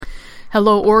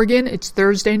Hello, Oregon. It's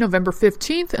Thursday, November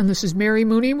 15th, and this is Mary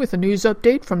Mooney with a news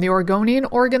update from the Oregonian,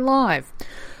 Oregon Live.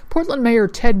 Portland Mayor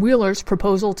Ted Wheeler's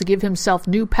proposal to give himself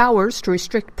new powers to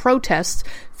restrict protests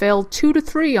failed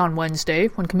 2-3 on Wednesday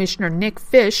when Commissioner Nick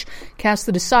Fish cast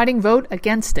the deciding vote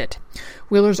against it.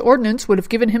 Wheeler's ordinance would have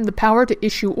given him the power to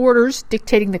issue orders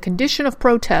dictating the condition of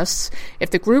protests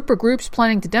if the group or groups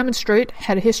planning to demonstrate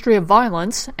had a history of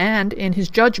violence and, in his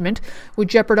judgment, would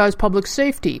jeopardize public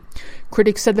safety.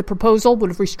 Critics said the proposal would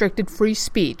have restricted free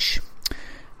speech.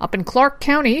 Up in Clark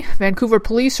County, Vancouver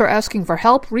police are asking for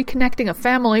help reconnecting a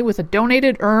family with a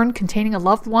donated urn containing a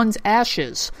loved one's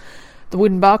ashes. The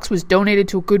wooden box was donated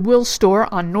to a Goodwill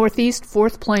store on Northeast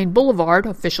 4th Plain Boulevard,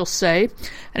 officials say,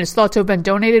 and is thought to have been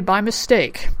donated by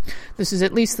mistake. This is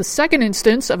at least the second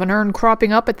instance of an urn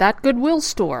cropping up at that Goodwill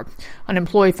store. An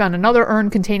employee found another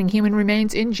urn containing human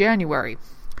remains in January.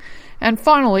 And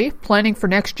finally, planning for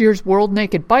next year's World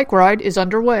Naked Bike Ride is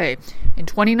underway. In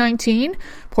 2019,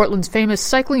 Portland's famous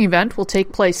cycling event will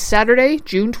take place Saturday,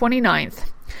 June 29th.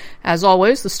 As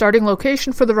always, the starting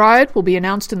location for the ride will be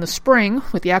announced in the spring,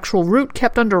 with the actual route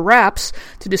kept under wraps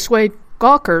to dissuade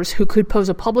gawkers who could pose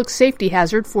a public safety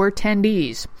hazard for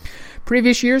attendees.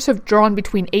 Previous years have drawn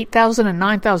between 8,000 and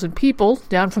 9,000 people,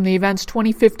 down from the event's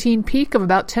 2015 peak of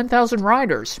about 10,000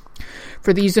 riders.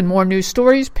 For these and more news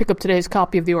stories, pick up today's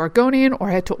copy of The Oregonian or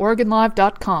head to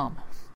OregonLive.com.